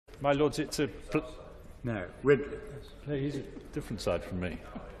My Lords, it's a... No, Ridley. No, he's a different side from me.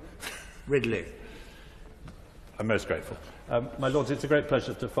 Ridley. I'm most grateful. My Lords, it's a great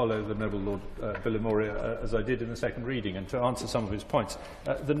pleasure to follow the noble Lord Bilimoria as I did in the second reading and to answer some of his points.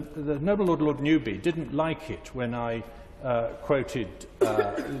 The noble Lord Newby didn't like it when I quoted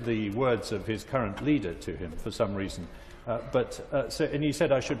the words of his current leader to him for some reason. And he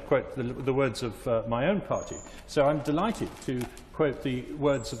said I should quote the words of my own party. So I'm delighted to quote the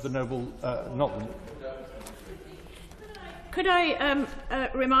words of the noble, Could I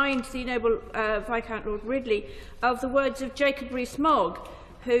remind the noble Viscount Lord Ridley of the words of Jacob Rees-Mogg,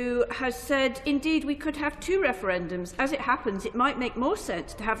 who has said, indeed, we could have 2 referendums. As it happens, it might make more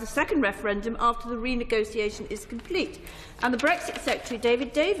sense to have the second referendum after the renegotiation is complete. And the Brexit Secretary,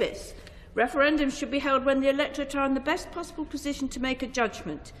 David Davis, referendums should be held when the electorate are in the best possible position to make a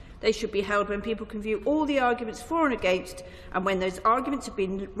judgment. They should be held when people can view all the arguments for and against, and when those arguments have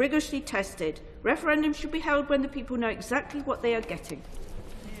been rigorously tested. Referendums should be held when the people know exactly what they are getting.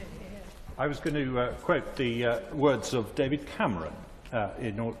 I was going to quote the words of David Cameron,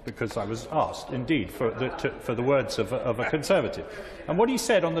 because I was asked, indeed, for the words of a Conservative. And what he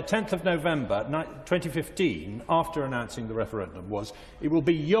said on the 10th of November 2015, after announcing the referendum, was, "It will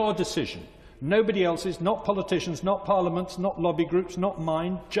be your decision. Nobody else's, not politicians, not parliaments, not lobby groups, not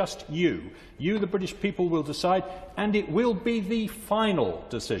mine, just you. You, the British people, will decide, and it will be the final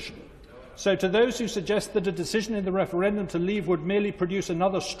decision." So to those who suggest that a decision in the referendum to leave would merely produce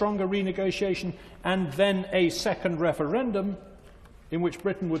another stronger renegotiation and then a second referendum in which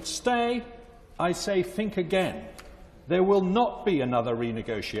Britain would stay, I say think again. There will not be another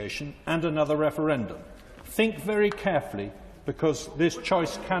renegotiation and another referendum. Think very carefully, because this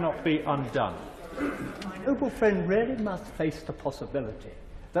choice cannot be undone. My noble friend really must face the possibility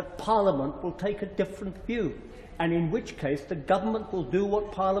that Parliament will take a different view, and in which case the government will do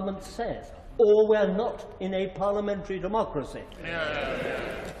what Parliament says, or we're not in a parliamentary democracy.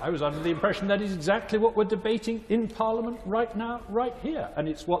 I was under the impression that is exactly what we're debating in Parliament right now, right here, and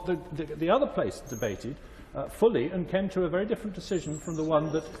it's what the other place debated fully and came to a very different decision from the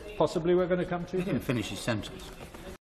one that possibly we're going to come to here. Finish his sentence.